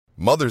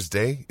Mother's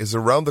Day is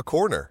around the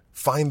corner.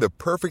 Find the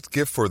perfect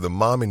gift for the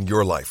mom in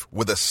your life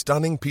with a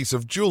stunning piece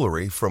of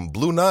jewelry from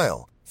Blue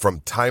Nile.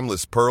 From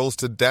timeless pearls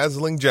to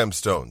dazzling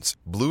gemstones,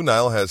 Blue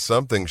Nile has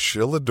something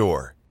she'll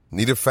adore.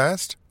 Need it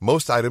fast?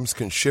 Most items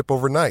can ship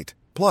overnight.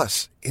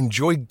 Plus,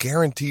 enjoy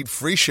guaranteed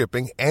free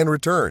shipping and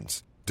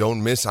returns.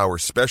 Don't miss our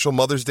special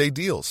Mother's Day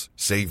deals.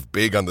 Save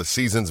big on the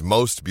season's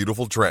most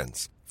beautiful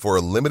trends. For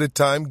a limited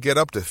time, get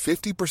up to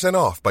 50%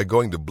 off by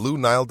going to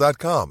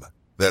BlueNile.com.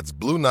 That's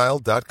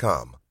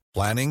BlueNile.com.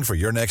 Planning for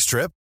your next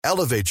trip?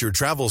 Elevate your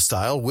travel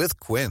style with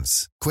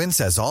Quince. Quince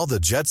has all the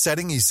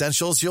jet-setting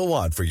essentials you'll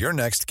want for your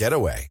next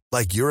getaway,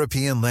 like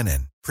European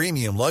linen,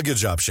 premium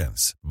luggage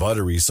options,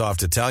 buttery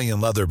soft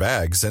Italian leather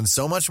bags, and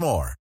so much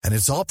more. And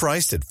it's all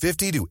priced at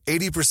 50 to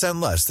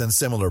 80% less than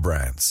similar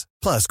brands.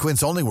 Plus,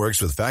 Quince only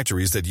works with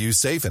factories that use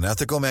safe and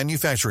ethical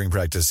manufacturing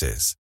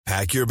practices.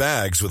 Pack your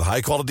bags with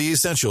high-quality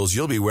essentials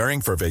you'll be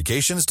wearing for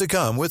vacations to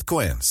come with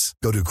Quince.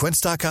 Go to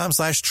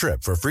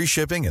quince.com/trip for free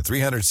shipping and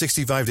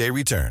 365-day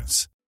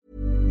returns.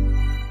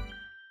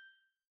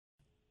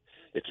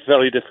 It's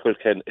very difficult,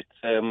 Ken.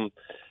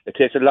 It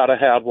takes a lot of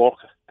hard work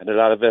and a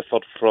lot of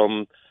effort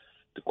from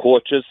the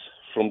coaches,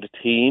 from the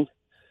team.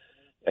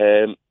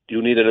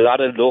 You need a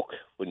lot of luck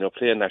when you're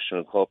playing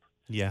National Cup.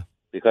 Yeah.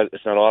 Because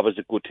it's not always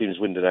the good teams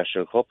win the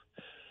National Cup.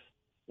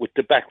 With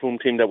the backroom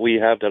team that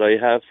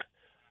I have,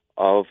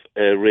 of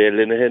Ray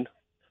Linehan,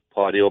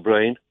 Paddy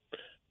O'Brien,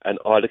 and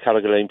all the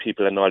Carrigaline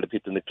people and all the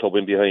people in the club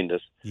in behind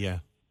us. Yeah.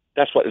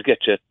 That's what will get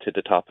you to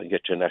the top and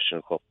get you a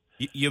National Cup.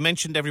 You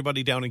mentioned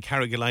everybody down in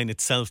Carrigaline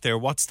itself there.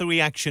 What's the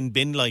reaction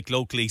been like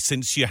locally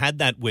since you had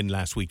that win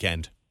last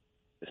weekend?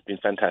 It's been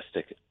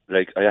fantastic.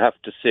 Like, I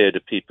have to say, the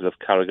people of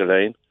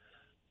Carrigaline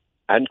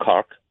and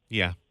Cork,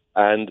 yeah,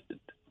 and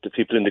the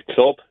people in the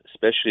club,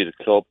 especially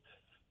the club,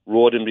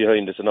 rode in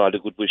behind us and all the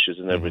good wishes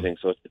and everything.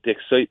 So the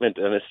excitement,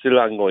 and it's still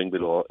ongoing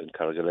below in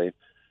Carrigaline.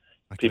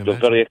 People are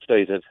very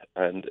excited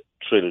and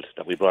thrilled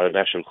that we brought a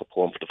National Cup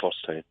home for the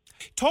first time.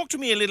 Talk to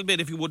me a little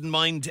bit, if you wouldn't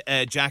mind,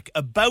 Jack,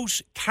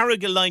 about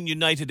Carrigaline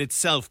United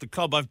itself, the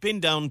club. I've been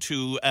down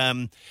to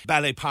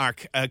Ballet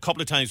Park a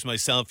couple of times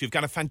myself. You've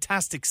got a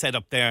fantastic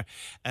setup there,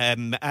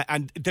 and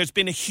there's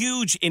been a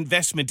huge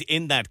investment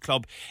in that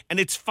club, and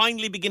it's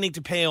finally beginning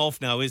to pay off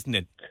now, isn't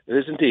it? It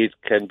is indeed,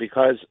 Ken,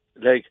 because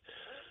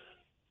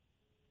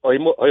I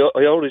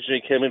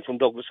originally came in from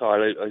Douglas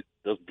Hall.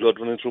 There's blood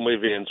running through my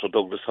veins for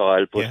Douglas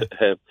Hall, but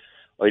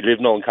I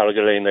live now in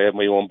Carrigaline. I have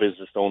my own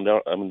business down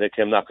there. I mean, they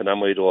came knocking on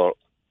my door.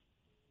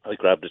 I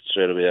grabbed it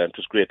straight away, and it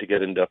was great to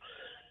get in there.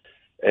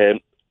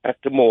 At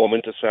the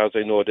moment, as far as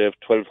I know, they have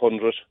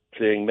 1,200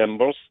 playing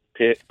members.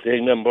 There's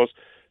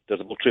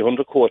about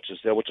 300 coaches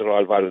there, which are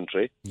all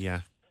voluntary.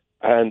 Yeah.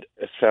 And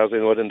as far as I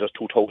know, then there's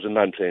 2,000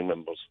 non-playing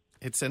members.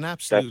 It's an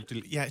absolute,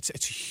 it's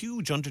a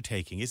huge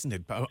undertaking, isn't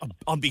it?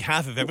 On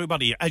behalf of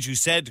everybody, as you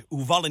said,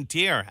 who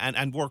volunteer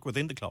and work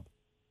within the club.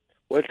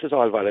 Well, it's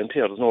all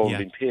volunteer. There's no one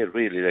being paid,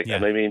 really.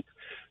 And I mean,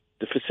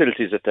 the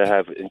facilities that they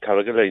have in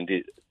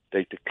Carrigaline,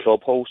 the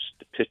clubhouse,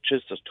 the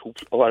pitches, there's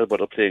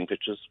other playing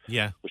pitches,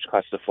 which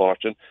cost a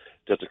fortune.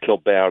 There's a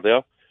club bar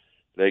there.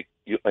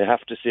 I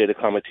have to say, the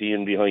committee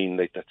in behind,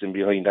 that's in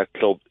behind that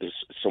club is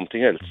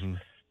something else,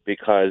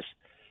 because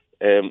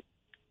a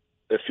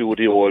few of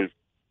the old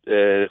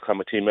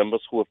committee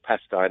members who have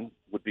passed on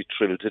would be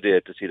thrilled today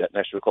to see that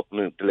National Cup,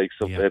 the likes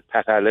of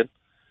Pat Allen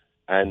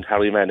and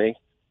Harry Manning,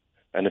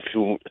 and a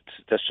few.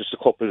 That's just a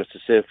couple. Let's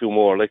say a few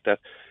more like that.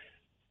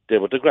 They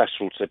were the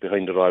grassroots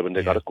behind it all when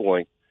they got it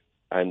going,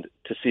 and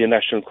to see a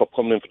National Cup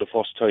coming in for the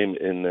first time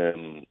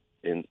in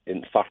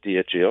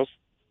 48 years,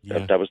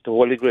 that was the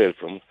holy grail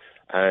for them,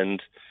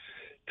 and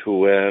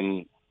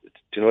to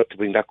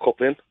bring that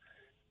cup in.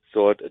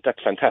 So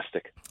that's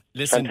fantastic.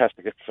 Listen.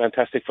 Fantastic. It's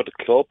fantastic for the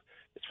club.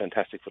 It's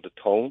fantastic for the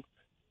town,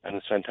 and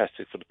it's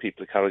fantastic for the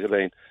people of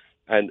Carrigaline.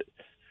 And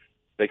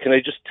can I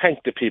just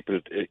thank the people?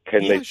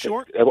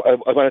 Sure. I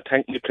want to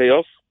thank my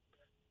players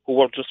who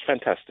were just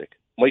fantastic.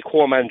 My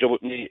co-manager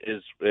with me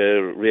is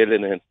Ray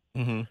Linehan,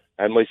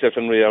 and myself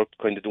and Ray are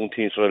kind of doing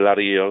teams for a lot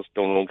of years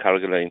down around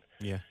Carrigaline.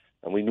 Yeah.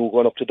 And we knew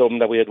going up to Dublin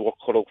that we had work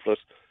cut out for us,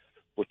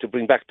 but to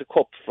bring back the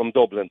cup from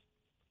Dublin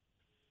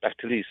back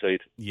to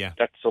Leeside,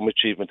 that's some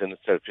achievement in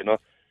itself,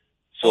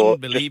 So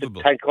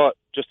unbelievable.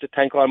 Just to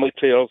thank all my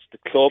players, the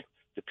club,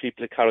 the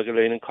people at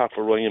Carrigaline and Cork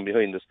for Ryan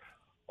behind us.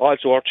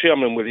 Also our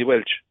chairman, Willie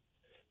Welch,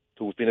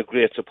 who's been a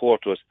great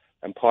support to us,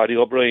 and Paddy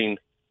O'Brien,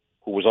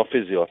 who was our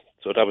physio.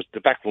 So that was the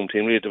backroom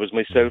team, really. There was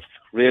myself,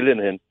 Ray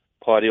Linehan,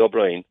 Paddy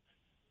O'Brien,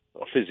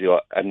 our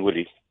physio, and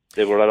Willie.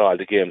 They were at all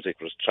the games they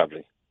was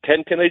travelling.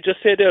 Can I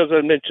just say there, as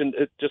I mentioned,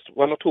 just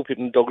one or two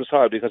people in Douglas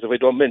Hall, because if I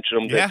don't mention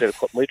them, they'll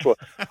cut my throat.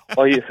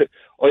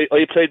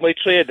 I played my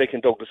trade in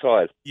Douglas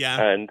Hall. Yeah.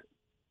 And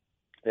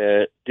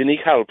Denny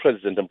Carroll,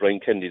 president, and Brian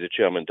Kennedy, the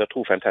chairman, they're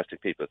two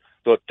fantastic people.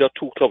 So they're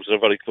two clubs that are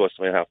very close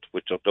to my heart,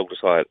 which are Douglas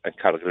Hall and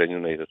Carrigaline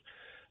United.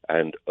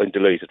 And I'm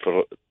delighted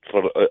for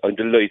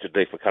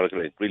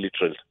Carrigaline, really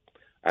thrilled,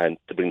 and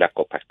to bring that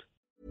cup back.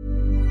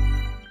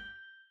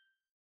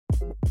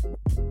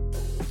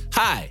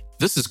 Hi,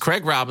 This is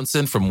Craig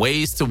Robinson from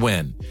Ways to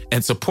Win,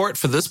 and support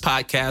for this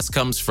podcast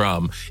comes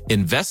from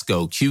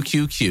Invesco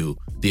QQQ,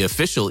 the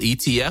official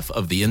ETF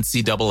of the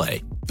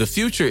NCAA. The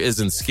future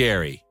isn't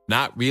scary.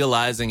 Not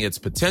realizing its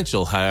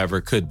potential, however,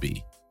 could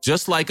be.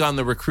 Just like on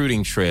the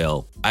recruiting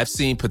trail, I've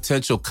seen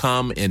potential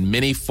come in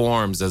many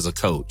forms as a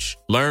coach.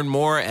 Learn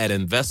more at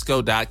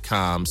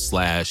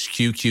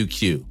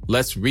Invesco.com/QQQ.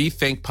 Let's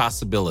rethink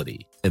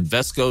possibility.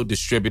 Invesco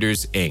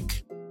Distributors,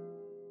 Inc.